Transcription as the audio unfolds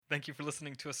Thank you for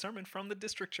listening to a sermon from the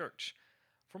District Church.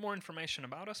 For more information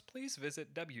about us, please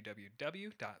visit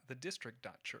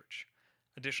www.thedistrict.church.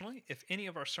 Additionally, if any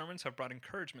of our sermons have brought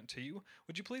encouragement to you,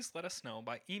 would you please let us know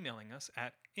by emailing us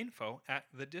at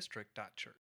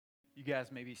info@thedistrict.church. You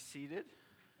guys may be seated.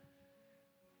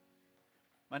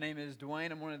 My name is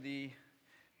Dwayne. I'm one of the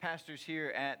pastors here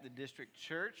at the District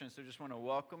Church, and so just want to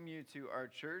welcome you to our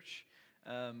church.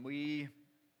 We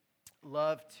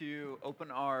love to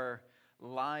open our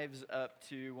lives up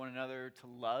to one another, to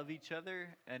love each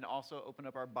other, and also open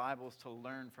up our Bibles to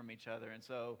learn from each other. And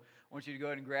so I want you to go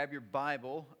ahead and grab your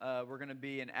Bible. We're going to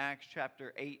be in Acts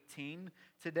chapter 18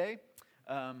 today.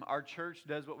 Our church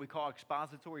does what we call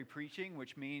expository preaching,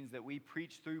 which means that we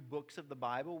preach through books of the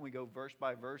Bible. We go verse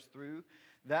by verse through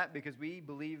that because we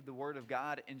believe the Word of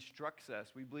God instructs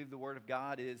us. We believe the Word of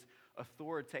God is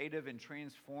authoritative in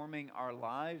transforming our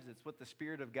lives. It's what the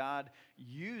Spirit of God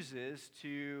uses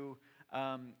to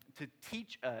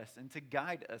teach us and to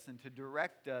guide us and to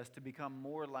direct us to become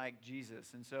more like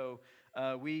Jesus. And so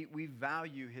we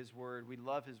value His Word. We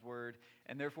love His Word.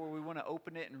 And therefore, we want to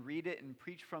open it and read it and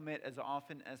preach from it as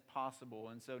often as possible.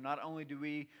 And so not only do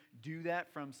we do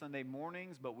that from Sunday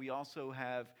mornings, but we also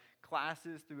have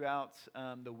classes throughout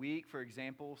the week. For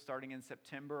example, starting in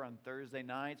September on Thursday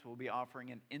nights, we'll be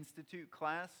offering an institute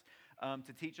class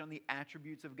to teach on the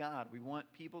attributes of God. We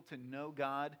want people to know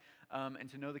God and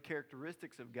to know the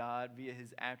characteristics of God via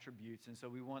His attributes. And so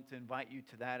we want to invite you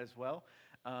to that as well.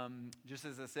 Just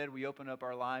as I said, we open up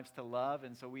our lives to love,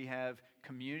 and so we have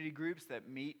community groups that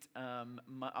meet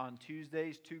on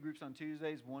Tuesdays, 2 groups on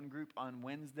Tuesdays, 1 group on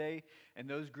Wednesday, and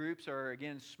those groups are,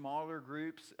 again, smaller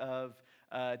groups of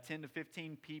 10 to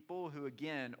 15 people who,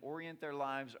 again, orient their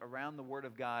lives around the Word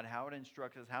of God, how it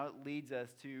instructs us, how it leads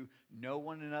us to know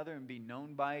one another and be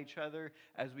known by each other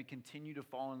as we continue to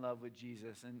fall in love with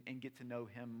Jesus and get to know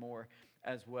Him more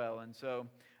as well. And so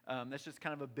that's just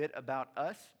kind of a bit about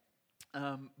us.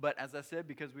 But as I said,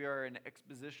 because we are an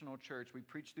expositional church, we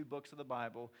preach through books of the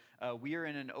Bible. We are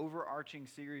in an overarching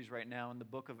series right now in the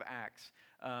book of Acts,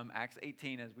 Acts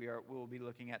 18, as we'll be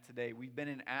looking at today. We've been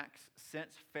in Acts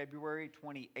since February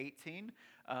 2018,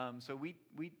 so we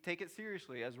take it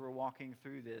seriously as we're walking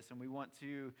through this, and we want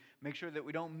to make sure that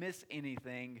we don't miss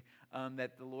anything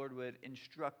that the Lord would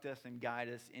instruct us and guide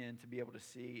us in to be able to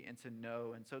see and to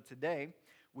know. And so today,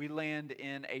 we land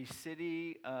in a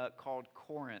city called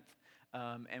Corinth.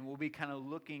 And we'll be kind of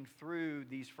looking through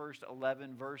these first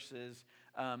 11 verses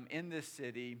in this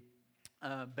city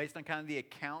based on kind of the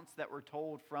accounts that were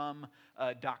told from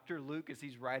Dr. Luke as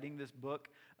he's writing this book,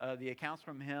 the accounts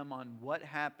from him on what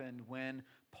happened when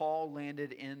Paul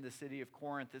landed in the city of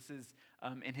Corinth. This is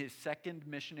in his second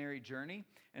missionary journey,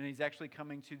 and he's actually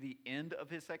coming to the end of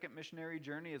his second missionary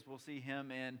journey as we'll see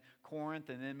him in Corinth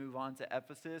and then move on to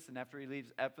Ephesus. And after he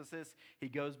leaves Ephesus, he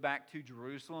goes back to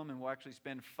Jerusalem, and we'll actually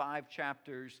spend 5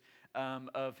 chapters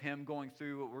of him going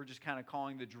through what we're just kind of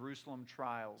calling the Jerusalem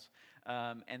trials.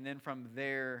 And then from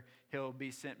there, he'll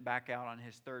be sent back out on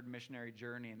his third missionary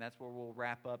journey, and that's where we'll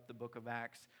wrap up the book of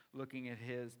Acts, looking at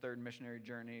his third missionary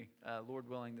journey, Lord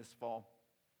willing, this fall.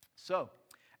 So,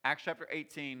 Acts chapter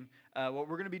 18, what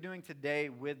we're going to be doing today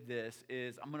with this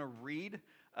is I'm going to read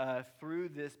through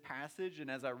this passage,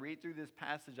 and as I read through this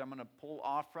passage, I'm going to pull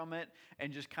off from it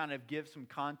and just kind of give some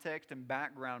context and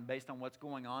background based on what's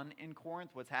going on in Corinth,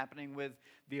 what's happening with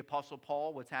the Apostle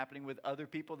Paul, what's happening with other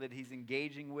people that he's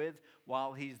engaging with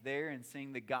while he's there and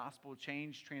seeing the gospel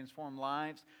change, transform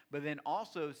lives, but then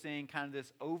also seeing kind of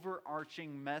this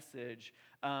overarching message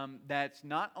that's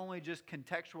not only just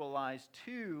contextualized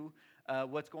to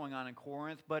what's going on in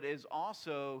Corinth, but is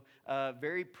also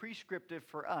very prescriptive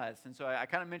for us. And so I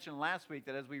kind of mentioned last week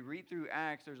that as we read through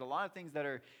Acts, there's a lot of things that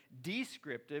are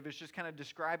descriptive. It's just kind of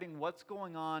describing what's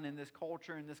going on in this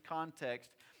culture, in this context.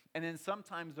 And then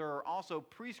sometimes there are also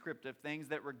prescriptive things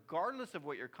that regardless of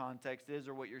what your context is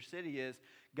or what your city is,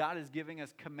 God is giving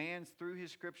us commands through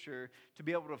His Scripture to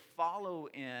be able to follow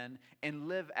in and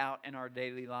live out in our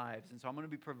daily lives. And so I'm going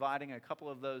to be providing a couple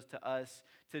of those to us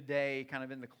today, kind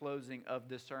of in the closing of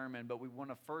this sermon. But we want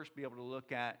to first be able to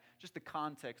look at just the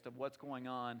context of what's going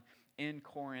on in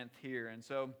Corinth here. And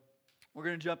so we're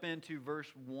going to jump into verse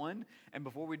 1. And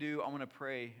before we do, I want to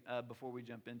pray before we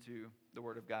jump into the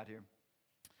Word of God here.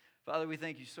 Father, we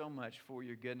thank you so much for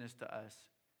your goodness to us.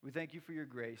 We thank you for your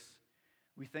grace.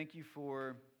 We thank you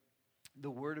for the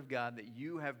Word of God that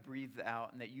you have breathed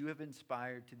out and that you have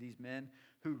inspired to these men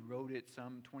who wrote it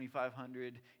some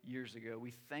 2,500 years ago.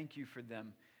 We thank you for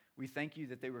them. We thank you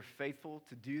that they were faithful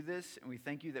to do this, and we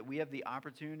thank you that we have the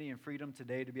opportunity and freedom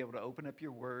today to be able to open up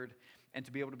your Word and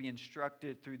to be able to be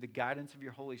instructed through the guidance of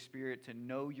your Holy Spirit to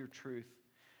know your truth,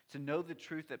 to know the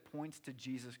truth that points to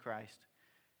Jesus Christ,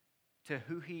 to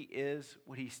who he is,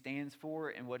 what he stands for,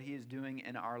 and what he is doing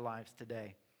in our lives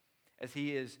today, as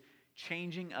he is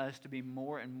changing us to be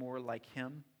more and more like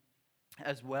him,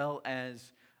 as well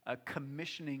as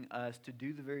commissioning us to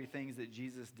do the very things that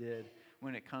Jesus did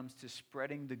when it comes to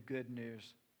spreading the good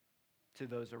news to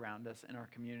those around us in our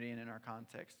community and in our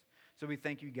context. So we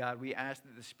thank you, God. We ask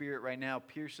that the Spirit right now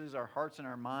pierces our hearts and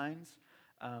our minds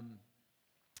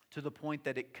to the point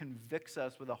that it convicts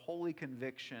us with a holy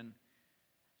conviction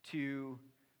to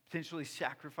potentially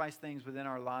sacrifice things within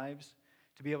our lives,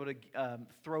 to be able to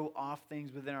throw off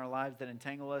things within our lives that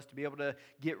entangle us, to be able to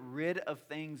get rid of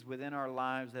things within our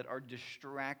lives that are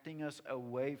distracting us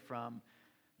away from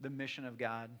the mission of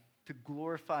God, to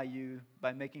glorify you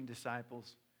by making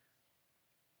disciples,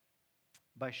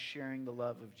 by sharing the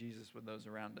love of Jesus with those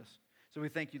around us. So we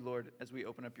thank you, Lord, as we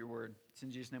open up your word. It's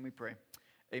in Jesus' name we pray.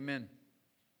 Amen.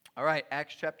 All right,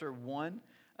 Acts chapter 1,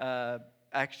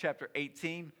 Acts chapter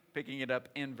 18, picking it up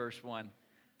in verse 1.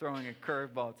 Throwing a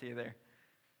curveball to you there.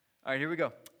 All right, here we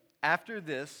go. After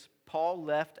this, Paul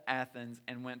left Athens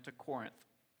and went to Corinth.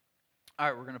 All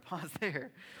right, we're going to pause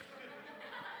there.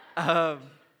 So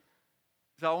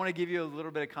I want to give you a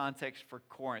little bit of context for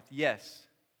Corinth. Yes,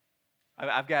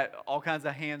 I've got all kinds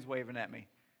of hands waving at me.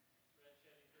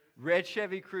 Red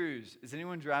Chevy Cruze. Is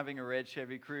anyone driving a red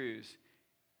Chevy Cruze?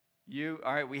 You?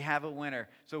 All right, we have a winner.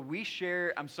 So we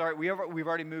share, I'm sorry, we've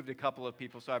already moved a couple of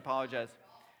people, so I apologize.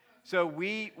 So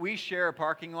we share a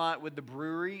parking lot with the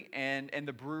brewery, and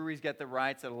the brewery's got the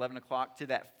rights at 11 o'clock to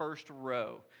that first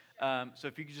row. So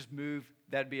if you could just move,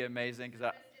 that'd be amazing.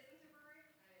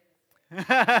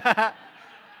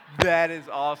 That is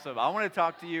awesome. I want to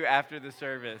talk to you after the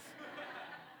service.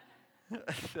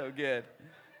 So good.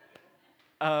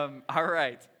 All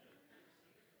right.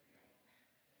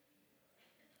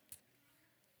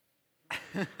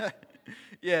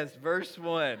 Yes, verse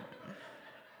 1.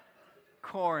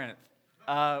 Corinth.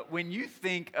 When you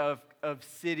think of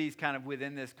cities kind of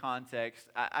within this context,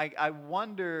 I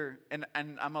wonder, and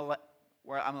I'm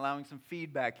allowing some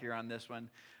feedback here on this one.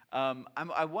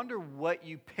 I wonder what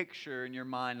you picture in your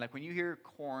mind, like when you hear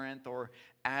Corinth or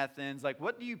Athens, like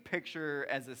what do you picture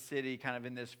as a city kind of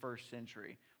in this first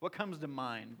century? What comes to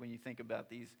mind when you think about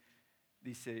these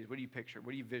cities? What do you picture?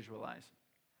 What do you visualize?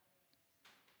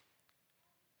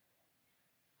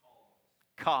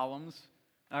 Columns.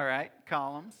 All right,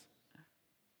 columns.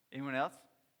 Anyone else?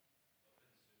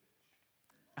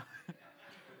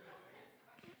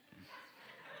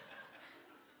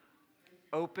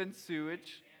 Open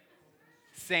sewage.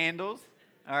 Sandals.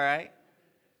 All right.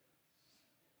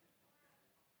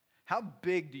 How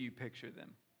big do you picture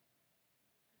them?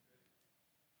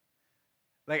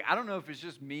 Like, I don't know if it's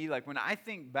just me, like when I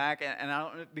think back, and I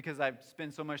don't know, because I've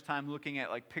spent so much time looking at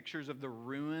like pictures of the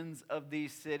ruins of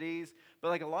these cities, but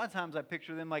like a lot of times I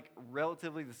picture them like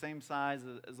relatively the same size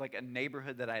as like a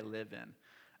neighborhood that I live in.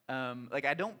 Like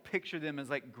I don't picture them as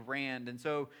like grand, and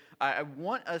so I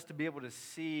want us to be able to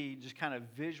see, just kind of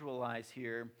visualize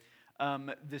here,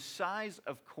 the size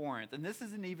of Corinth. And this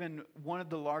isn't even one of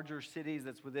the larger cities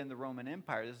that's within the Roman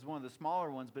Empire. This is one of the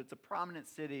smaller ones, but it's a prominent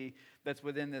city that's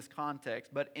within this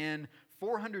context. But in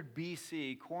 400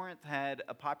 BC, Corinth had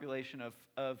a population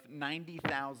of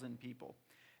 90,000 people.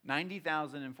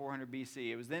 90,000 in 400 BC.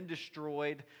 It was then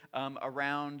destroyed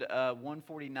around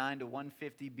 149 to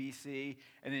 150 BC,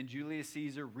 and then Julius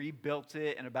Caesar rebuilt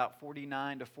it in about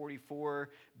 49 to 44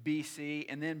 BC,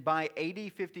 and then by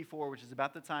AD 54, which is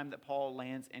about the time that Paul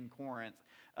lands in Corinth,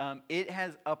 it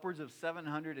has upwards of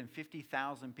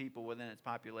 750,000 people within its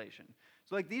population.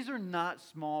 So like these are not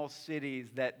small cities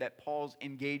that Paul's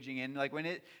engaging in. Like when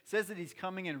it says that he's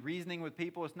coming and reasoning with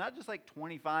people, it's not just like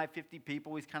 25, 50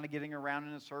 people he's kind of getting around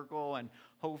in a circle, and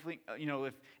hopefully,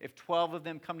 if 12 of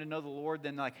them come to know the Lord,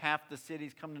 then like half the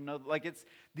cities come to know. Like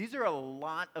these are a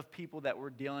lot of people that we're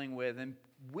dealing with, and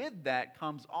with that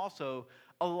comes also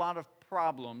a lot of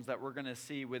problems that we're going to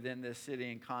see within this city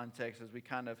in context as we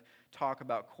kind of talk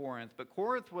about Corinth. But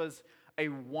Corinth was a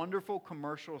wonderful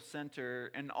commercial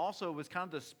center, and also was kind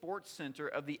of the sports center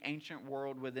of the ancient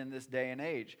world within this day and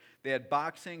age. They had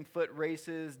boxing, foot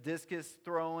races, discus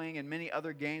throwing, and many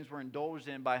other games were indulged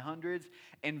in by hundreds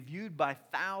and viewed by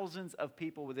thousands of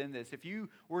people within this. If you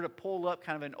were to pull up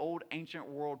kind of an old ancient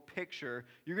world picture,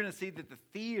 you're going to see that the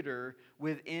theater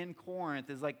within Corinth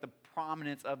is like the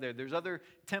prominence of there. There's other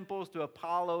temples to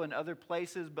Apollo and other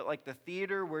places, but like the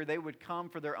theater where they would come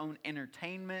for their own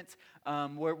entertainment,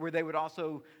 where they would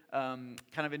also kind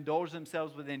of indulge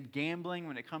themselves within gambling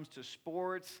when it comes to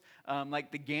sports.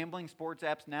 Like the gambling sports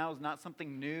apps now is not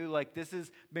something new. Like this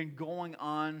has been going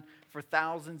on for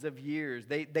thousands of years.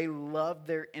 They loved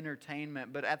their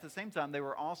entertainment, but at the same time, they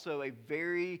were also a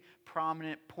very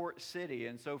prominent port city.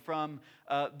 And so from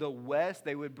the west,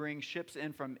 they would bring ships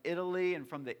in from Italy, and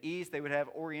from the east, they would have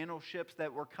oriental ships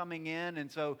that were coming in.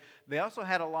 And so they also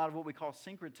had a lot of what we call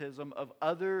syncretism of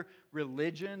other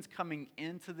religions coming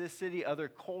into this city, other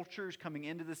cultures coming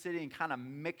into the city and kind of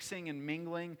mixing and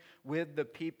mingling with the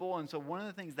people. And so one of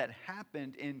the things that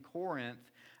happened in Corinth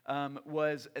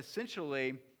was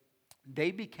essentially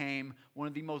they became one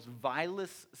of the most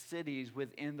vilest cities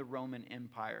within the Roman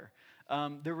Empire.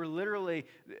 There were literally,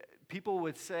 people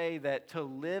would say that to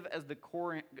live as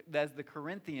the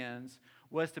Corinthians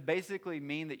was to basically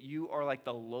mean that you are like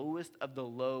the lowest of the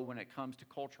low when it comes to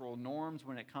cultural norms,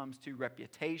 when it comes to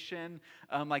reputation.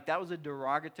 Like that was a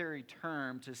derogatory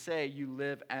term to say you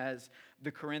live as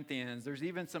the Corinthians. There's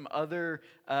even some other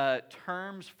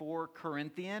terms for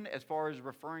Corinthian as far as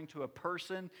referring to a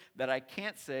person that I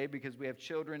can't say because we have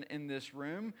children in this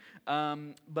room.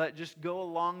 But just go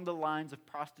along the lines of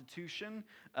prostitution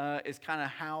is kind of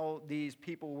how these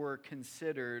people were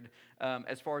considered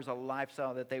as far as a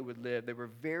lifestyle that they would live. They were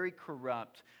very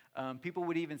corrupt. People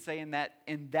would even say in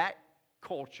that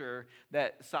culture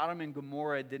that Sodom and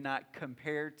Gomorrah did not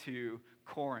compare to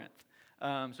Corinth.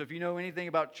 So if you know anything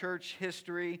about church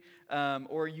history,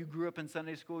 or you grew up in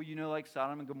Sunday school, you know like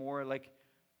Sodom and Gomorrah, like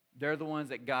they're the ones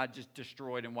that God just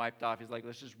destroyed and wiped off. He's like,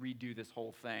 let's just redo this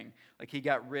whole thing. Like he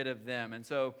got rid of them. And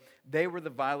so they were the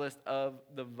vilest of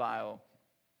the vile.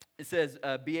 It says,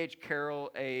 B.H.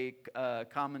 Carroll, a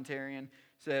commentarian,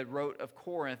 wrote of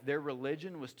Corinth, their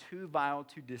religion was too vile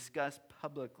to discuss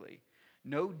publicly.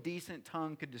 No decent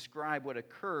tongue could describe what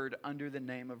occurred under the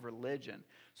name of religion.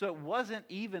 So it wasn't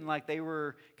even like they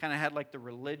were kind of had like the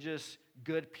religious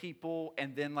good people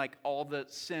and then like all the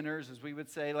sinners, as we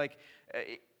would say. Like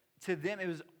to them, it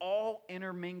was all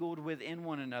intermingled within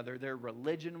one another. Their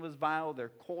religion was vile.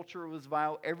 Their culture was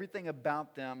vile. Everything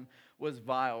about them was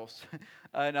vile.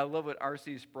 And I love what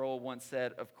R.C. Sproul once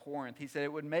said of Corinth. He said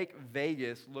it would make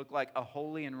Vegas look like a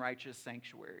holy and righteous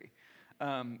sanctuary.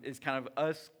 Is kind of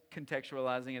us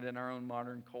contextualizing it in our own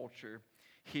modern culture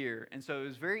here. And so it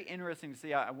was very interesting to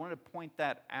see. I wanted to point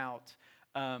that out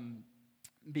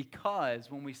because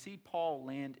when we see Paul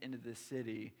land into this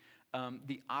city,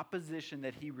 the opposition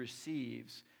that he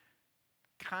receives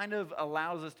kind of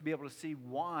allows us to be able to see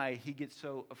why he gets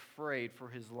so afraid for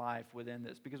his life within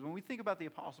this. Because when we think about the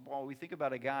Apostle Paul, we think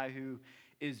about a guy who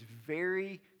is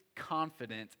very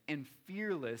confident and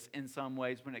fearless in some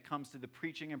ways when it comes to the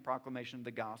preaching and proclamation of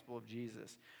the gospel of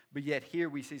Jesus. But yet here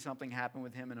we see something happen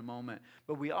with him in a moment.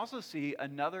 But we also see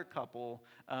another couple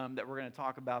that we're going to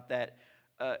talk about that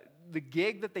the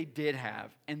gig that they did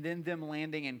have and then them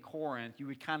landing in Corinth, you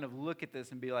would kind of look at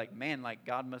this and be like, man, like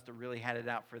God must have really had it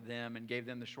out for them and gave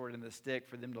them the short end of the stick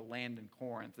for them to land in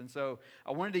Corinth. And so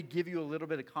I wanted to give you a little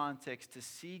bit of context to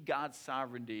see God's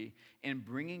sovereignty in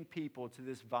bringing people to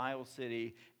this vile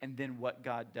city and then what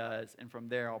God does. And from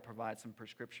there, I'll provide some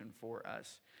prescription for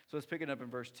us. So let's pick it up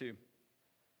in verse 2.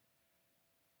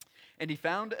 And he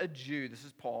found a Jew, this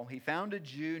is Paul, he found a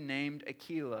Jew named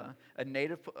Aquila, a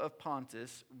native of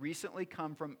Pontus, recently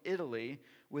come from Italy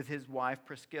with his wife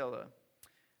Priscilla,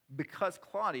 because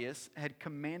Claudius had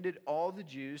commanded all the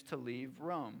Jews to leave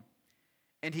Rome.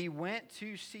 And he went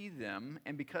to see them,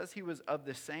 and because he was of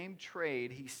the same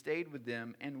trade, he stayed with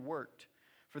them and worked,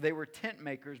 for they were tent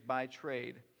makers by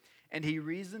trade. And he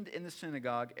reasoned in the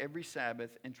synagogue every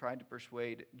Sabbath and tried to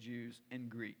persuade Jews and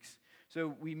Greeks.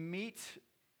 So we meet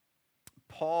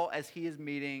Paul as he is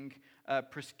meeting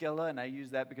Priscilla, and I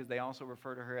use that because they also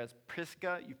refer to her as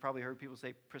Prisca. You've probably heard people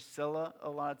say Priscilla a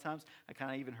lot of times. I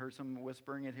kind of even heard someone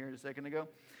whispering it here a second ago.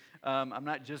 I'm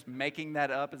not just making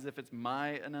that up as if it's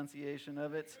my enunciation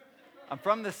of it. I'm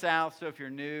from the South, so if you're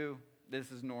new, this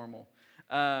is normal.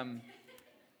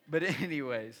 But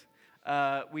anyways,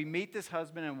 we meet this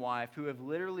husband and wife who have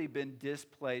literally been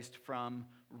displaced from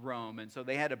Rome. And so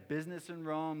they had a business in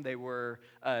Rome. They were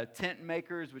tent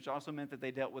makers, which also meant that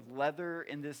they dealt with leather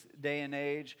in this day and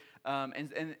age.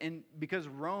 And because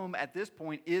Rome at this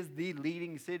point is the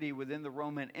leading city within the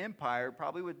Roman Empire,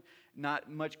 probably would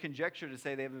not much conjecture to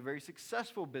say they have a very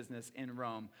successful business in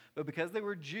Rome. But because they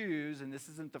were Jews, and this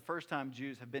isn't the first time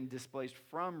Jews have been displaced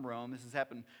from Rome, this has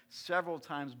happened several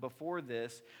times before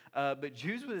this, but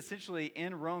Jews would essentially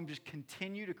in Rome just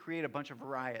continue to create a bunch of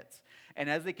riots. And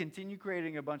as they continue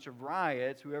creating a bunch of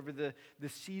riots, whoever the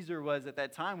Caesar was at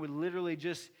that time would literally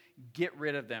just get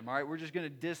rid of them, all right? We're just going to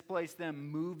displace them,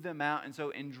 move them out. And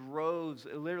so in droves,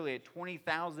 literally at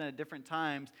 20,000 at different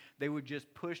times, they would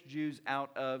just push Jews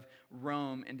out of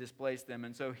Rome and displace them.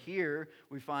 And so here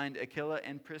we find Aquila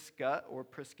and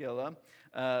Priscilla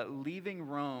leaving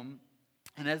Rome.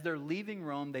 And as they're leaving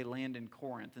Rome, they land in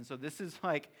Corinth. And so this is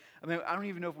like, I mean, I don't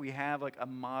even know if we have like a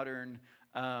modern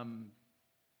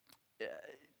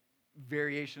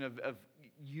variation of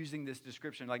using this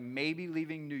description, like maybe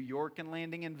leaving New York and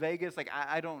landing in Vegas. Like,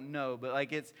 I don't know, but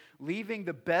like it's leaving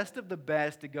the best of the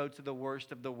best to go to the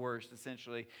worst of the worst,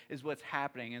 essentially, is what's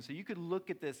happening. And so you could look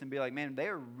at this and be like, man, they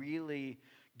are really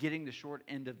getting the short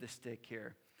end of the stick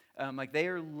here. Like they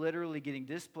are literally getting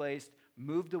displaced,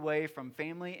 moved away from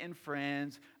family and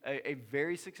friends, a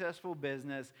very successful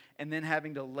business, and then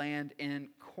having to land in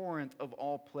Corinth of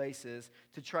all places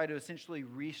to try to essentially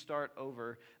restart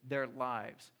over their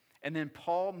lives. And then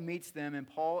Paul meets them, and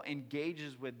Paul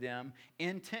engages with them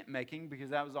in tent making because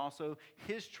that was also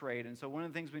his trade. And so one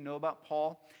of the things we know about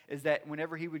Paul is that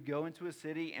whenever he would go into a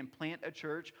city and plant a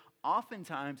church,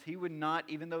 oftentimes he would not,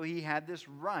 even though he had this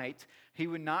right, he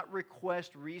would not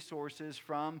request resources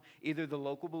from either the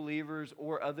local believers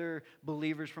or other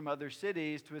believers from other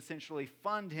cities to essentially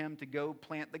fund him to go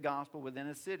plant the gospel within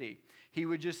a city. He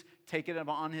would just take it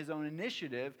on his own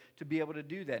initiative to be able to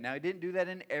do that. Now, he didn't do that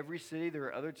in every city. There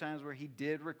were other times where he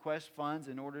did request funds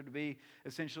in order to be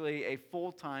essentially a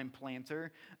full-time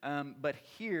planter. But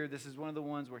here, this is one of the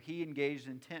ones where he engaged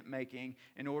in tent making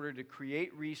in order to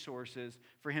create resources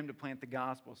for him to plant the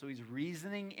gospel. So he's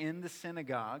reasoning in the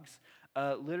synagogues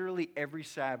literally every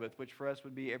Sabbath, which for us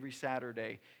would be every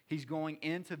Saturday. He's going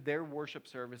into their worship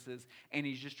services, and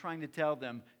he's just trying to tell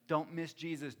them, don't miss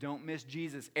Jesus, don't miss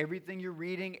Jesus. Everything you're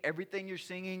reading, everything you're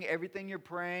singing, everything you're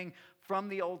praying from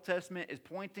the Old Testament is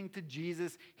pointing to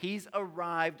Jesus. He's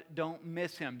arrived, don't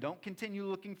miss him. Don't continue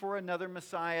looking for another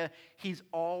Messiah. He's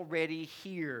already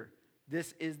here.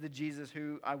 This is the Jesus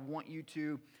who I want you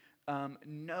to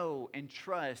know and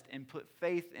trust and put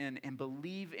faith in and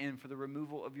believe in for the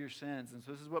removal of your sins. And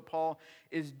so this is what Paul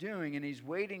is doing, and he's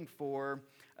waiting for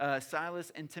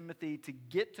Silas and Timothy to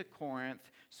get to Corinth.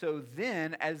 So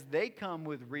then, as they come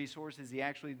with resources, he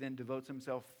actually then devotes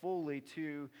himself fully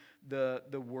to the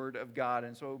Word of God.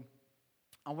 And so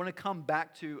I want to come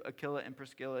back to Aquila and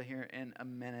Priscilla here in a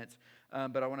minute,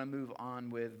 but I want to move on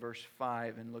with verse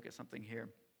 5 and look at something here.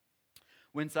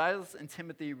 When Silas and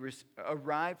Timothy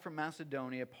arrived from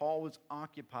Macedonia, Paul was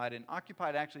occupied. And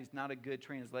occupied actually is not a good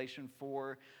translation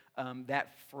for that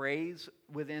phrase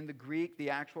within the Greek. The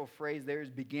actual phrase there is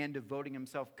began devoting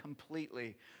himself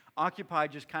completely.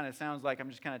 Occupied just kind of sounds like I'm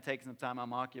just kind of taking some time.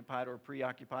 I'm occupied or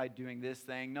preoccupied doing this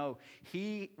thing. No,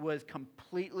 he was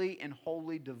completely and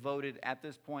wholly devoted at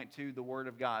this point to the Word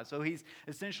of God. So he's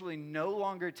essentially no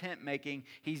longer tent making.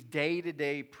 He's day to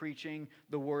day preaching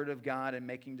the Word of God and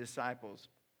making disciples.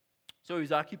 So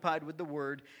he's occupied with the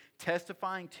Word,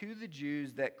 testifying to the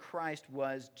Jews that Christ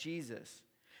was Jesus.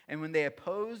 And when they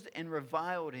opposed and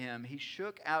reviled him, he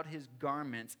shook out his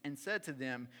garments and said to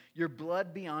them, "Your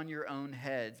blood be on your own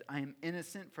heads. I am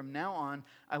innocent. From now on,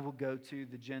 I will go to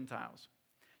the Gentiles."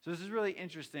 So this is really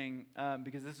interesting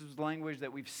because this is language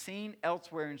that we've seen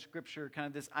elsewhere in Scripture, kind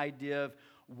of this idea of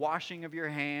washing of your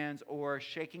hands or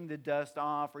shaking the dust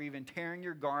off or even tearing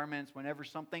your garments whenever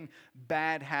something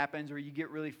bad happens or you get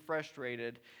really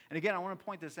frustrated. And again, I want to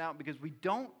point this out because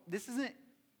this isn't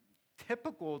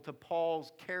typical to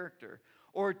Paul's character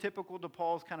or typical to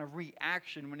Paul's kind of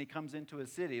reaction when he comes into a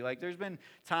city. Like there's been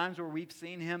times where we've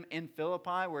seen him in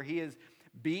Philippi where he is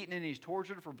beaten and he's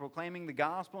tortured for proclaiming the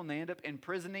gospel and they end up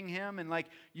imprisoning him, and like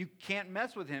you can't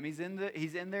mess with him. He's in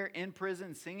there in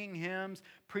prison singing hymns,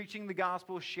 preaching the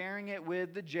gospel, sharing it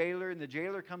with the jailer, and the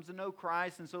jailer comes to know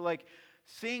Christ. And so like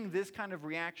seeing this kind of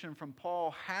reaction from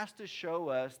Paul has to show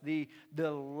us the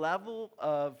level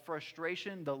of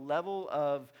frustration, the level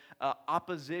of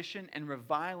opposition and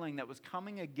reviling that was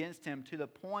coming against him, to the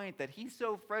point that he's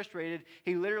so frustrated,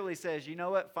 he literally says, "You know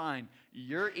what, fine,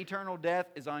 your eternal death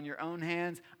is on your own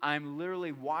hands. I'm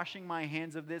literally washing my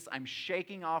hands of this. I'm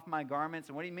shaking off my garments."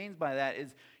 And what he means by that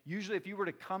is usually if you were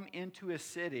to come into a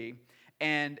city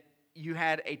and you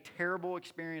had a terrible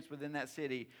experience within that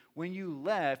city, when you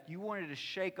left, you wanted to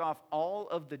shake off all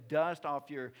of the dust off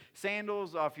your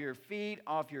sandals, off your feet,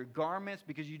 off your garments,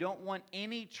 because you don't want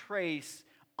any trace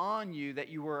on you that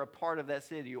you were a part of that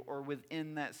city or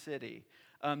within that city.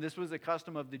 This was a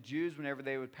custom of the Jews whenever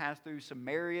they would pass through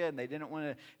Samaria and they didn't want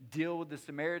to deal with the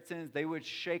Samaritans. They would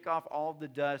shake off all of the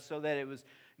dust so that it was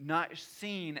not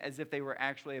seen as if they were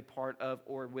actually a part of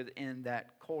or within that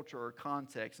culture or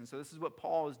context. And so this is what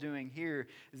Paul is doing here,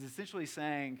 is essentially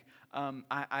saying,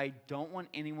 I don't want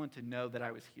anyone to know that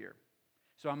I was here.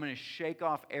 So I'm going to shake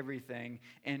off everything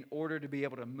in order to be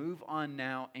able to move on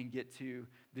now and get to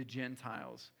the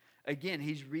Gentiles. Again,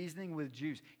 he's reasoning with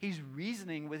Jews. He's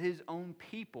reasoning with his own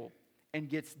people and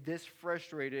gets this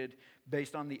frustrated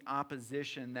based on the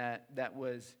opposition that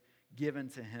was given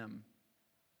to him.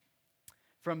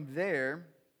 From there,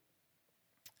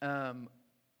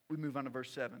 we move on to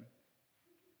verse 7.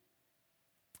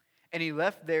 And he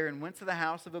left there and went to the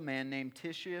house of a man named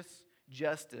Titius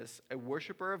Justus, a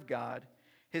worshiper of God.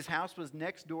 His house was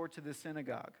next door to the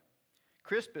synagogue.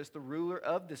 Crispus, the ruler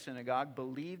of the synagogue,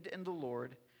 believed in the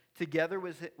Lord, together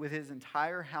with his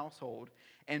entire household,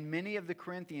 and many of the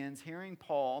Corinthians, hearing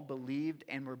Paul, believed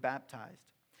and were baptized.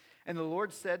 And the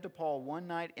Lord said to Paul one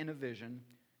night in a vision,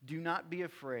 "Do not be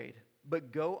afraid,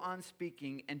 but go on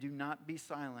speaking and do not be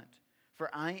silent. For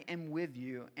I am with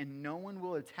you, and no one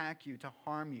will attack you to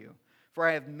harm you. For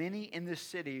I have many in this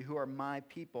city who are my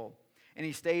people." And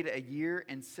he stayed 1 year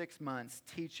and 6 months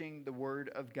teaching the word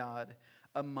of God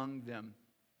among them.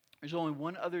 There's only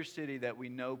one other city that we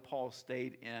know Paul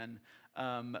stayed in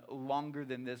longer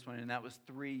than this one, and that was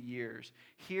 3 years.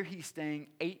 Here he's staying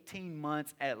 18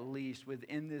 months at least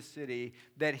within this city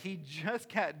that he just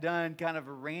got done kind of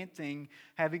ranting,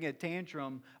 having a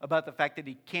tantrum about the fact that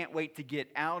he can't wait to get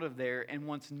out of there and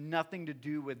wants nothing to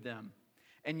do with them.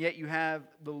 And yet you have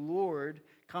the Lord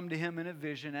come to him in a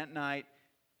vision at night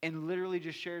and literally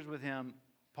just shares with him,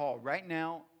 "Paul, right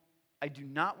now, I do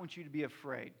not want you to be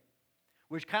afraid."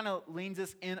 Which kind of leans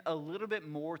us in a little bit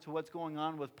more to what's going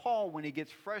on with Paul when he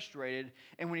gets frustrated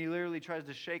and when he literally tries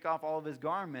to shake off all of his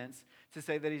garments to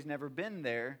say that he's never been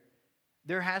there.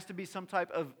 There has to be some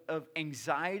type of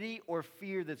anxiety or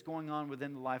fear that's going on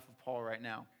within the life of Paul right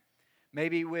now.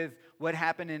 Maybe with what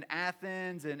happened in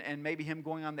Athens and maybe him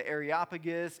going on the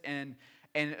Areopagus and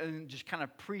just kind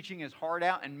of preaching his heart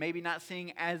out and maybe not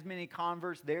seeing as many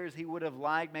converts there as he would have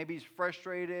liked. Maybe he's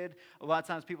frustrated. A lot of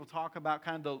times people talk about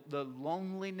kind of the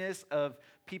loneliness of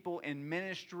people in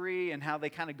ministry and how they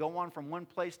kind of go on from one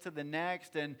place to the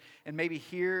next. And maybe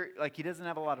here, like he doesn't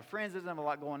have a lot of friends, doesn't have a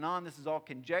lot going on. This is all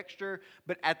conjecture.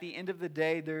 But at the end of the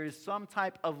day, there is some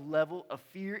type of level of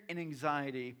fear and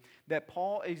anxiety that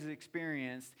Paul has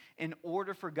experienced in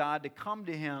order for God to come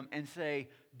to him and say,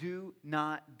 "Do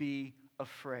not be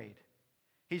afraid."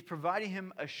 He's providing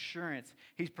him assurance.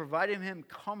 He's providing him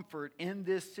comfort in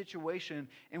this situation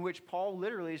in which Paul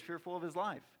literally is fearful of his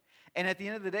life. And at the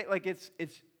end of the day, like it's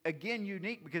again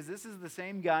unique because this is the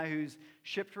same guy who's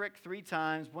shipwrecked 3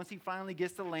 times. Once he finally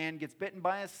gets to land, gets bitten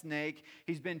by a snake.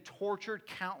 He's been tortured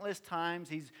countless times.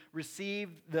 He's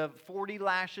received the 40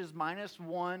 lashes minus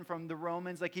 1 from the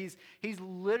Romans. Like he's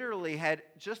literally had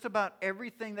just about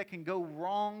everything that can go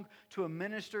wrong to a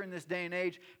minister in this day and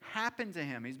age happen to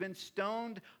him. He's been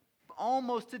stoned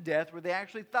almost to death where they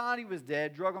actually thought he was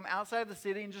dead, drug him outside of the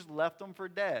city and just left him for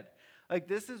dead. Like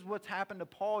this is what's happened to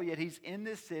Paul, yet he's in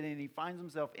this city and he finds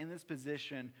himself in this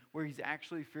position where he's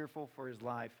actually fearful for his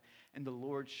life. And the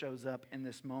Lord shows up in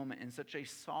this moment in such a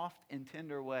soft and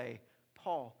tender way.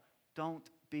 "Paul, don't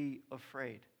be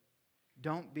afraid.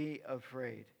 Don't be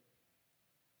afraid."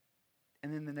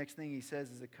 And then the next thing he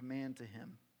says is a command to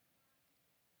him.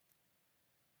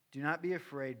 "Do not be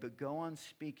afraid, but go on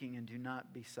speaking and do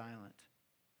not be silent."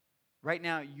 Right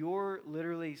now, you're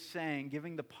literally saying,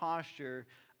 giving the posture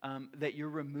that you're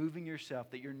removing yourself,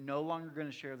 that you're no longer going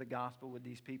to share the gospel with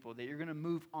these people, that you're going to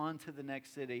move on to the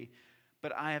next city.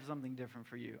 But I have something different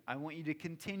for you. I want you to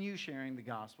continue sharing the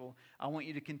gospel. I want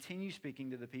you to continue speaking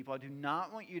to the people. I do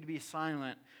not want you to be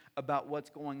silent about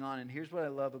what's going on. And here's what I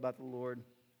love about the Lord,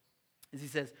 is he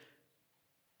says,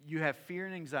 you have fear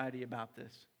and anxiety about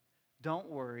this. Don't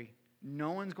worry.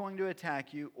 No one's going to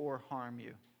attack you or harm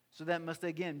you. So that must,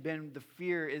 again, been the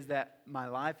fear is that my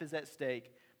life is at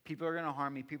stake. People are going to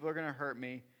harm me. People are going to hurt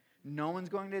me. No one's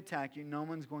going to attack you. No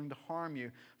one's going to harm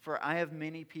you. For I have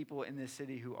many people in this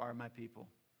city who are my people.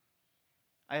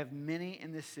 I have many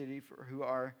in this city who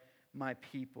are my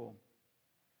people.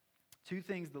 2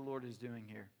 things the Lord is doing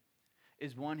here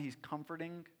is, one, he's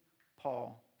comforting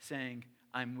Paul, saying,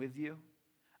 I'm with you.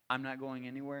 I'm not going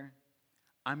anywhere.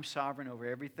 I'm sovereign over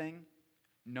everything.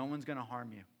 No one's going to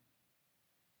harm you.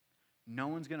 No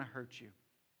one's going to hurt you.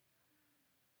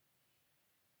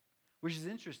 Which is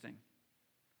interesting,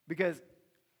 because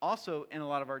also in a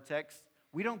lot of our texts,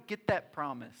 we don't get that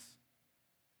promise.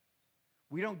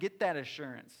 We don't get that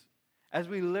assurance. as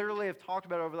we literally have talked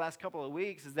about over the last couple of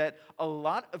weeks, is that a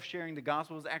lot of sharing the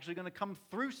gospel is actually going to come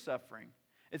through suffering.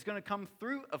 It's going to come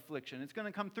through affliction. It's going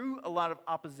to come through a lot of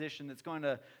opposition that's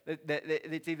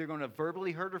either going to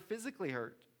verbally hurt or physically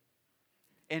hurt.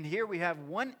 And here we have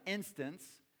one instance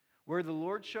where the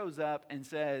Lord shows up and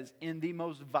says, in the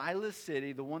most vilest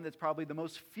city, the one that's probably the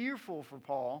most fearful for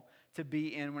Paul to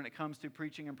be in when it comes to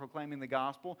preaching and proclaiming the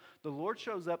gospel, the Lord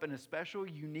shows up in a special,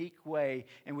 unique way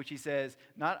in which he says,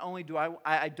 not only do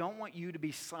I don't want you to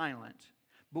be silent,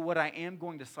 but what I am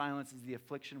going to silence is the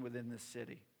affliction within this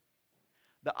city,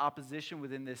 the opposition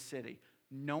within this city.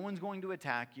 No one's going to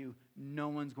attack you. No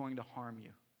one's going to harm you.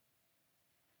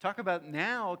 Talk about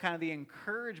now kind of the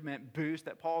encouragement boost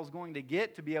that Paul's going to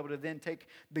get to be able to then take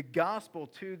the gospel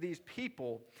to these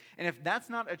people. And if that's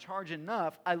not a charge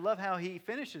enough, I love how he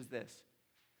finishes this.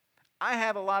 I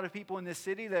have a lot of people in this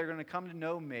city that are going to come to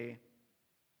know me.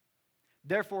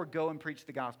 Therefore, go and preach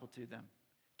the gospel to them.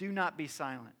 Do not be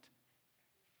silent.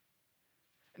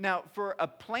 Now, for a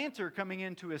planter coming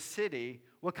into a city,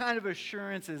 what kind of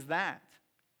assurance is that?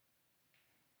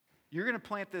 You're going to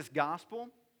plant this gospel,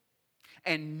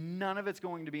 and none of it's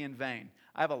going to be in vain.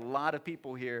 I have a lot of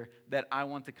people here that I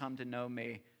want to come to know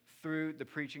me through the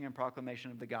preaching and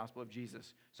proclamation of the gospel of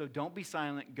Jesus. So don't be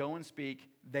silent. Go and speak.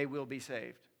 They will be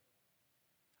saved.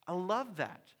 I love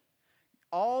that.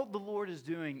 All the Lord is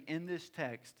doing in this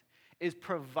text is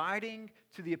providing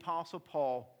to the Apostle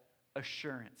Paul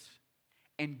assurance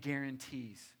and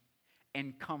guarantees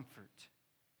and comfort.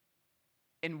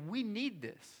 And we need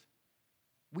this.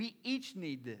 We each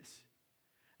need this.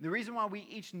 The reason why we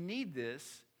each need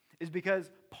this is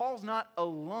because Paul's not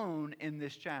alone in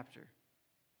this chapter.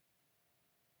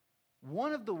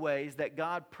 One of the ways that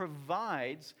God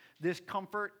provides this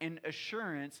comfort and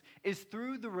assurance is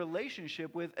through the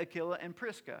relationship with Aquila and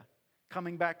Prisca,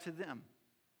 coming back to them.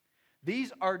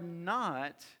 These are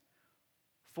not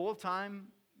full-time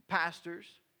pastors,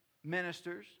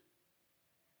 ministers.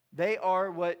 They are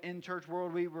what in church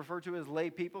world we refer to as lay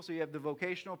people. So you have the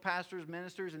vocational pastors,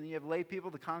 ministers, and then you have lay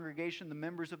people, the congregation, the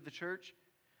members of the church.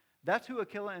 That's who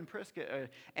Aquila and Prisca are.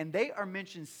 And they are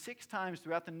mentioned 6 times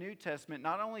throughout the New Testament,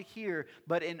 not only here,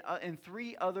 but in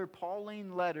 3 other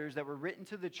Pauline letters that were written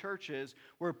to the churches,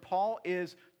 where Paul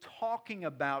is talking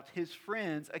about his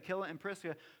friends, Aquila and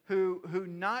Prisca, who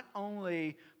not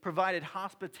only provided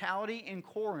hospitality in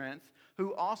Corinth,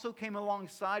 who also came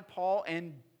alongside Paul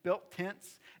and built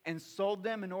tents and sold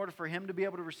them in order for him to be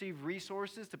able to receive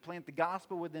resources to plant the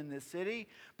gospel within this city.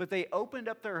 But they opened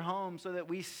up their homes so that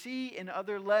we see in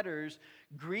other letters,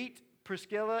 greet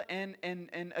Priscilla and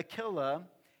Aquila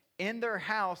in their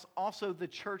house, also the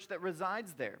church that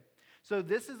resides there. So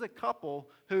this is a couple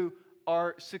who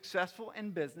are successful in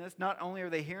business. Not only are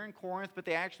they here in Corinth, but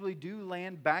they actually do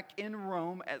land back in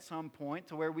Rome at some point,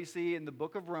 to where we see in the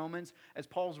book of Romans, as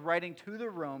Paul's writing to the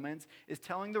Romans, is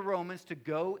telling the Romans to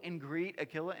go and greet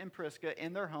Aquila and Prisca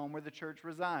in their home where the church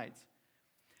resides.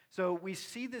 So we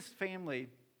see this family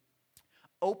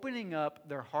opening up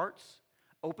their hearts,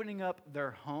 opening up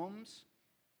their homes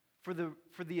for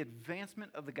the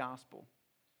advancement of the gospel.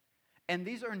 And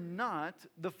these are not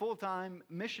the full-time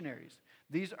missionaries.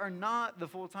 These are not the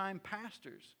full-time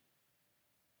pastors.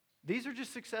 These are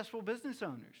just successful business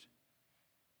owners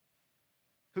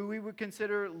who we would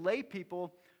consider lay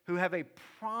people who have a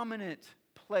prominent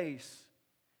place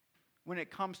when it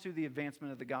comes to the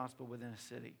advancement of the gospel within a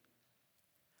city.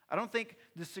 I don't think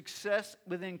the success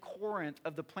within Corinth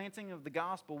of the planting of the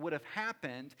gospel would have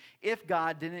happened if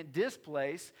God didn't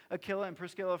displace Aquila and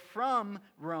Priscilla from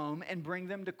Rome and bring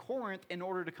them to Corinth in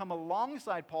order to come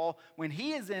alongside Paul when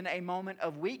he is in a moment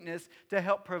of weakness, to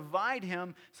help provide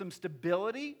him some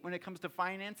stability when it comes to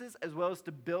finances, as well as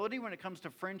stability when it comes to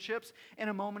friendships in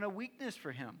a moment of weakness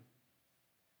for him.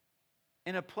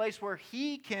 In a place where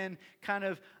he can kind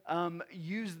of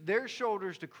use their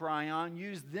shoulders to cry on,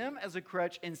 use them as a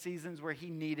crutch in seasons where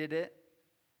he needed it,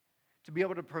 to be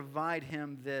able to provide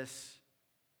him this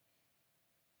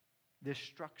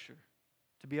structure,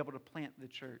 to be able to plant the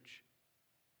church.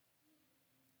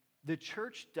 The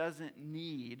church doesn't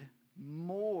need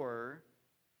more,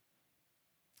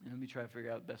 and let me try to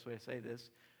figure out the best way to say this,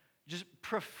 just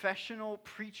professional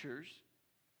preachers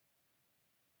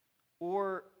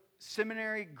or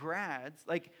seminary grads.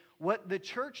 Like, what the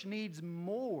church needs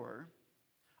more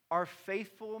are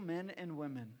faithful men and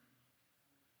women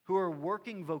who are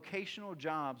working vocational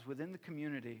jobs within the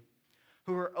community,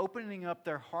 who are opening up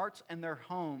their hearts and their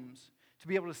homes to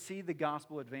be able to see the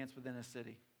gospel advance within a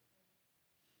city.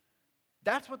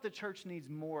 That's what the church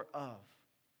needs more of.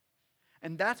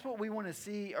 And that's what we want to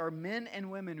see, are men and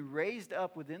women raised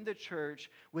up within the church,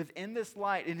 within this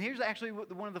light. And here's actually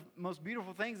one of the most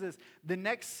beautiful things is the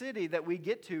next city that we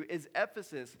get to is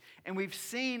Ephesus. And we've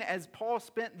seen as Paul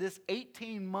spent this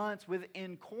 18 months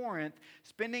within Corinth,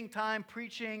 spending time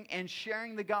preaching and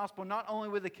sharing the gospel, not only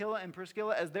with Aquila and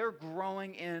Priscilla as they're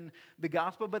growing in the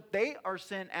gospel, but they are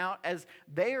sent out as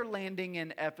they are landing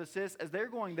in Ephesus. As they're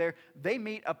going there, they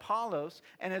meet Apollos.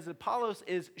 And as Apollos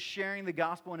is sharing the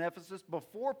gospel in Ephesus,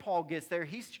 before Paul gets there,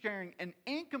 he's sharing an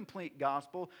incomplete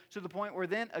gospel to the point where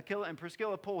then Aquila and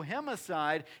Priscilla pull him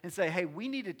aside and say, hey, we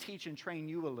need to teach and train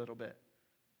you a little bit.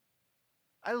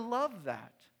 I love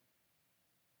that.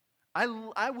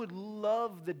 I would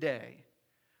love the day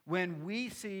when we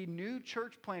see new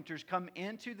church planters come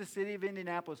into the city of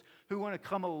Indianapolis who want to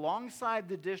come alongside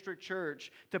the district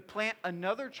church to plant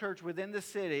another church within the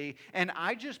city, and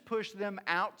I just push them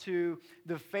out to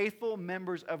the faithful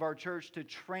members of our church to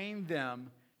train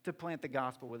them to plant the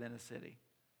gospel within a city.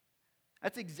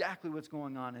 That's exactly what's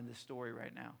going on in this story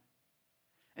right now.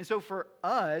 And so for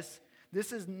us,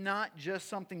 this is not just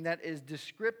something that is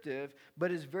descriptive,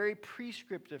 but is very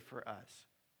prescriptive for us.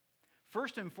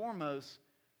 First and foremost,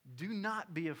 do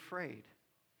not be afraid.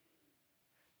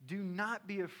 Do not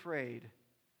be afraid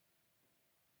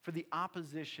for the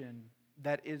opposition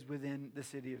that is within the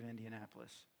city of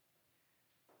Indianapolis.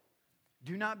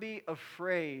 Do not be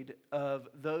afraid of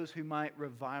those who might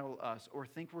revile us or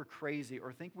think we're crazy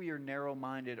or think we are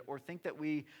narrow-minded or think that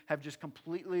we have just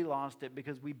completely lost it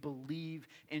because we believe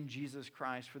in Jesus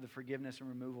Christ for the forgiveness and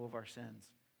removal of our sins.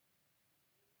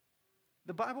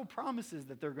 The Bible promises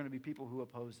that there are going to be people who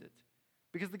oppose it.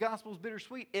 Because the gospel is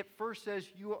bittersweet. It first says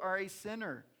you are a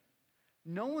sinner.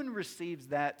 No one receives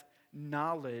that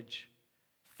knowledge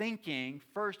thinking,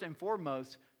 first and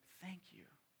foremost, thank you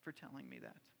for telling me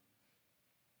that.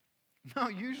 No,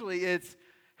 usually it's,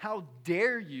 how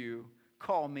dare you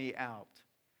call me out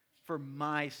for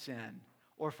my sin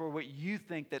or for what you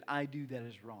think that I do that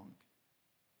is wrong.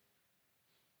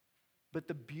 But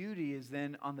the beauty is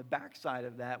then on the backside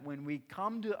of that, when we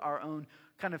come to our own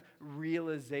kind of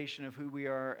realization of who we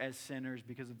are as sinners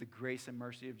because of the grace and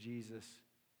mercy of Jesus,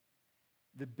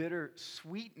 the bitter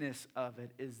sweetness of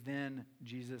it is then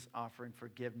Jesus offering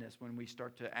forgiveness when we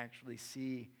start to actually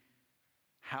see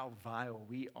how vile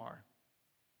we are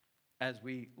as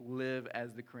we live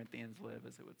as the Corinthians live,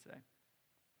 as it would say.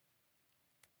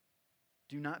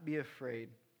 Do not be afraid.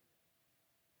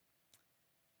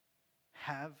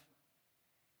 Have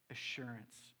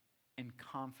assurance and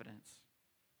confidence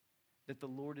that the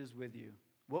Lord is with you.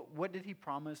 What did he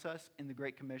promise us in the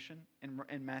Great Commission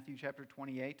in Matthew chapter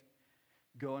 28?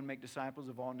 Go and make disciples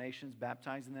of all nations,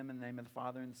 baptizing them in the name of the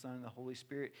Father and the Son and the Holy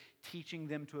Spirit, teaching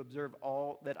them to observe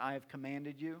all that I have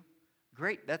commanded you.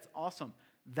 Great, that's awesome.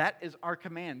 That is our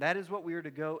command. That is what we are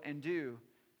to go and do.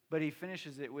 But he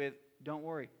finishes it with, don't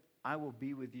worry, I will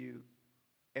be with you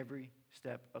every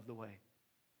step of the way.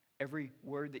 Every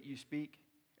word that you speak,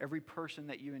 every person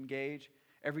that you engage,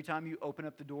 every time you open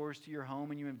up the doors to your home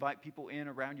and you invite people in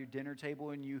around your dinner table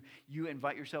and you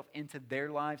invite yourself into their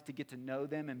lives to get to know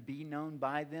them and be known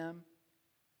by them,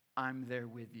 I'm there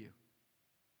with you.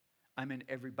 I'm in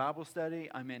every Bible study.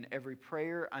 I'm in every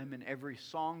prayer. I'm in every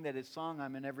song that is sung.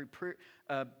 I'm in every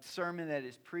sermon that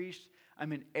is preached.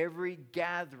 I'm in every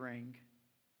gathering.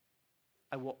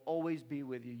 I will always be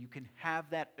with you. You can have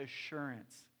that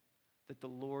assurance that the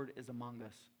Lord is among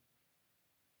us,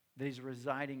 that he's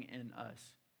residing in us,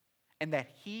 and that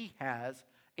he has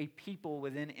a people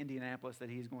within Indianapolis that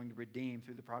he's going to redeem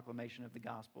through the proclamation of the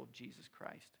gospel of Jesus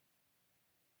Christ.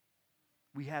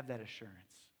 We have that assurance.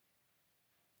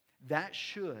 That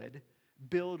should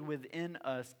build within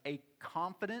us a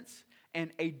confidence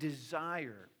and a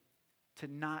desire to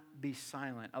not be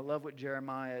silent. I love what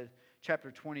Jeremiah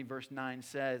chapter 20 verse 9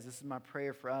 says. This is my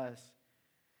prayer for us.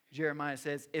 Jeremiah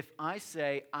says, if I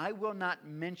say I will not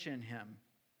mention him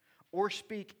or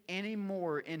speak any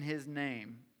more in his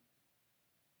name,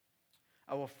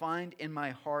 I will find in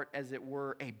my heart, as it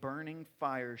were, a burning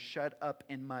fire shut up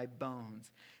in my bones,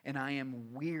 and I am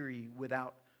weary with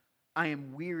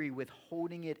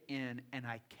holding it in, and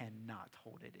I cannot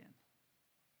hold it in.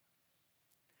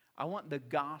 I want the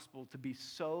gospel to be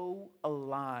so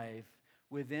alive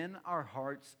within our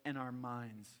hearts and our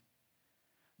minds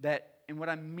that, and what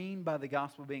I mean by the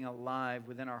gospel being alive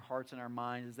within our hearts and our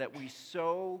minds, is that we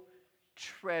so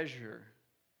treasure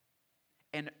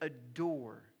and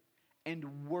adore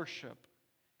and worship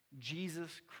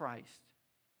Jesus Christ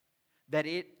that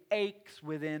it aches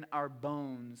within our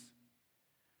bones,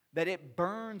 that it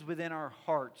burns within our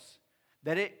hearts,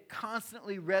 that it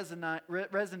constantly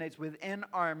resonates within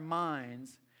our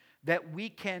minds, that we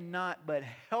cannot but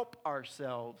help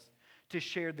ourselves to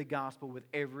share the gospel with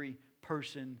every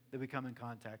person that we come in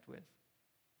contact with.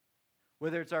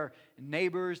 Whether it's our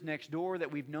neighbors next door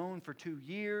that we've known for 2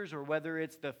 years, or whether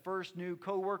it's the first new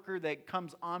coworker that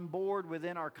comes on board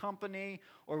within our company,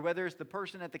 or whether it's the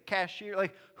person at the cashier,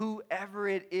 like whoever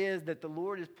it is that the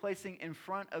Lord is placing in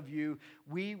front of you,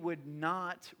 we would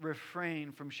not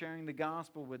refrain from sharing the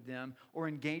gospel with them or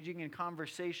engaging in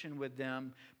conversation with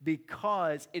them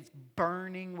because it's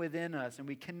burning within us, and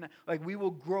we will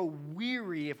grow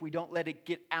weary if we don't let it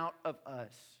get out of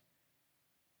us.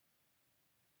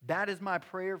 That is my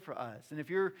prayer for us. And if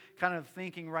you're kind of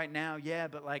thinking right now, yeah,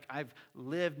 but like I've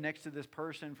lived next to this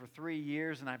person for 3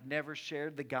 years and I've never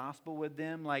shared the gospel with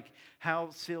them, like how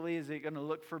silly is it going to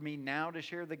look for me now to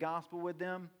share the gospel with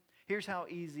them? Here's how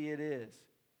easy it is.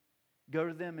 Go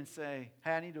to them and say,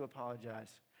 hey, I need to apologize.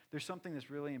 There's something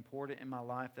that's really important in my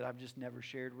life that I've just never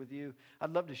shared with you.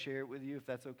 I'd love to share it with you if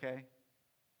that's okay.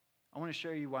 I want to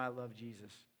show you why I love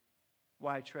Jesus,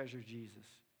 why I treasure Jesus,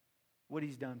 what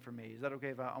he's done for me. Is that okay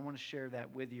if I want to share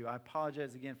that with you? I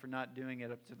apologize again for not doing it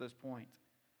up to this point.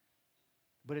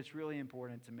 But it's really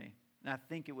important to me. And I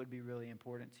think it would be really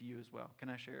important to you as well. Can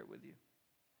I share it with you?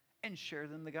 And share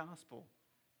them the gospel.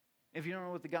 If you don't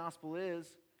know what the gospel is,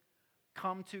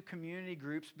 come to community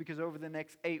groups, because over the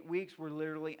next 8 weeks, we're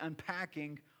literally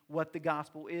unpacking what the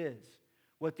gospel is.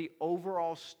 What the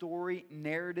overall story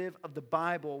narrative of the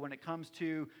Bible when it comes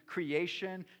to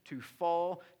creation, to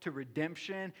fall, to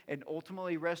redemption, and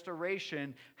ultimately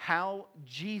restoration, how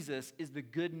Jesus is the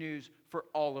good news for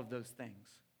all of those things.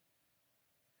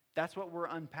 That's what we're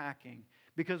unpacking,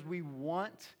 because we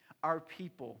want our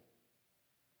people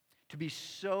to be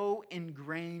so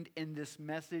ingrained in this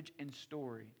message and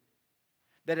story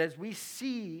that as we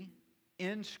see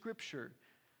in Scripture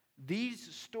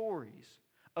these stories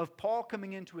of Paul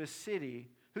coming into a city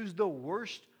who's the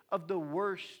worst of the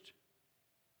worst,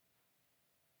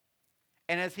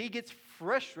 and as he gets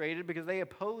frustrated because they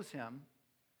oppose him,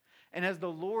 and as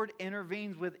the Lord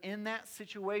intervenes within that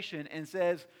situation and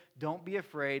says, don't be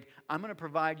afraid, I'm going to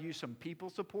provide you some people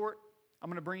support. I'm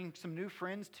going to bring some new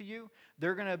friends to you.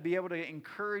 They're going to be able to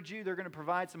encourage you. They're going to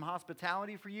provide some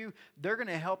hospitality for you. They're going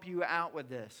to help you out with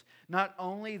this. Not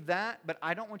only that, but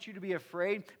I don't want you to be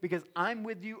afraid because I'm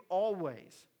with you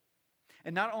always.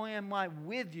 And not only am I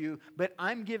with you, but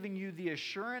I'm giving you the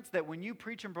assurance that when you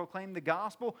preach and proclaim the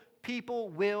gospel, people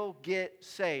will get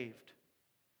saved.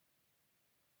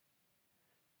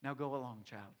 Now go along,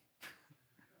 child.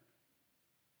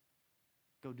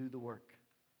 Go do the work.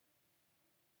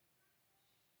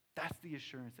 That's the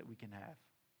assurance that we can have.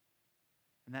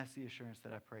 And that's the assurance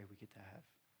that I pray we get to have.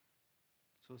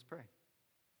 So let's pray.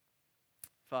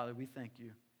 Father, we thank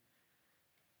you.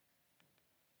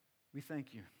 We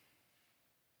thank you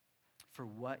for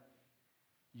what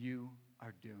you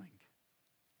are doing.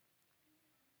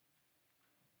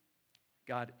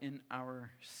 God, in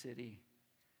our city,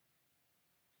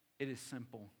 it is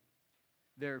simple.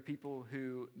 There are people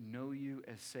who know you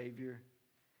as Savior,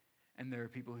 and there are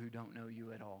people who don't know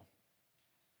you at all.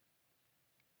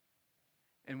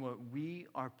 And what we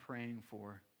are praying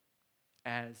for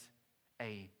as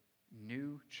a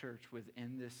new church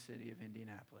within this city of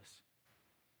Indianapolis,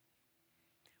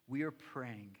 we are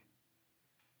praying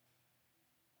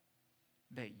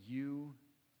that you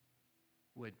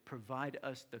would provide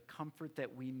us the comfort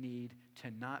that we need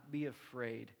to not be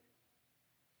afraid,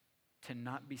 to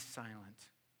not be silent,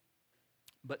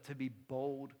 but to be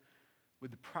bold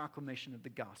with the proclamation of the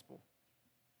gospel.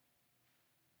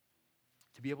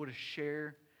 To be able to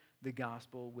share the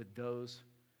gospel with those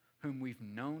whom we've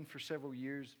known for several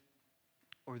years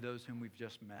or those whom we've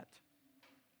just met.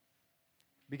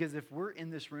 Because if we're in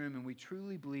this room and we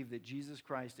truly believe that Jesus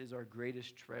Christ is our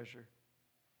greatest treasure,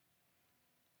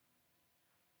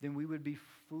 then we would be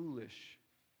foolish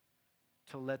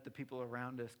to let the people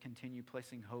around us continue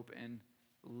placing hope in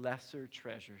lesser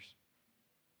treasures,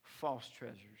 false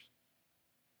treasures,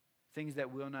 things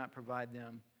that will not provide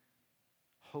them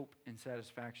hope and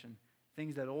satisfaction,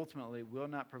 things that ultimately will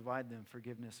not provide them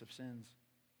forgiveness of sins.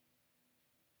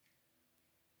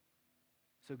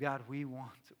 So God, we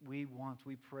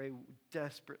pray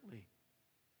desperately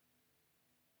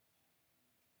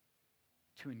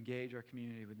to engage our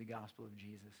community with the gospel of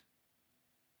Jesus.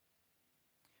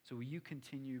 So will you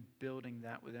continue building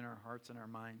that within our hearts and our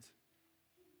minds?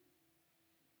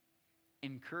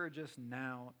 Encourage us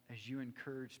now as you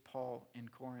encouraged Paul in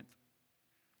Corinth.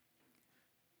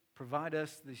 Provide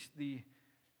us the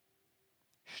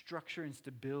structure and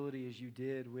stability as you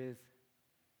did with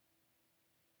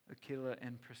Aquila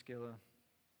and Priscilla.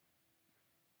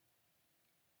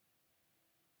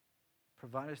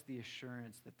 Provide us the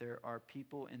assurance that there are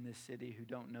people in this city who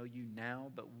don't know you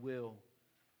now, but will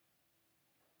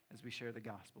as we share the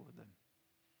gospel with them.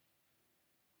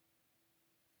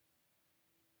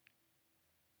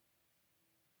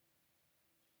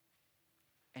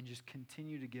 And just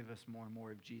continue to give us more and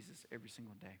more of Jesus every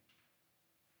single day.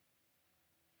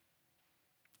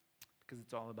 Because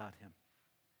it's all about him.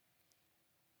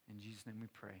 In Jesus' name we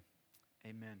pray.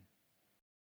 Amen.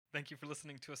 Thank you for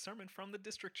listening to a sermon from the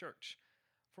District Church.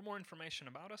 For more information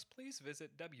about us, please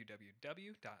visit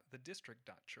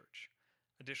www.thedistrict.church.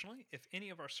 Additionally, if any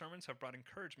of our sermons have brought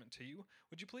encouragement to you,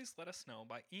 would you please let us know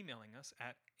by emailing us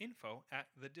at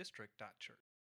info@thedistrict.church.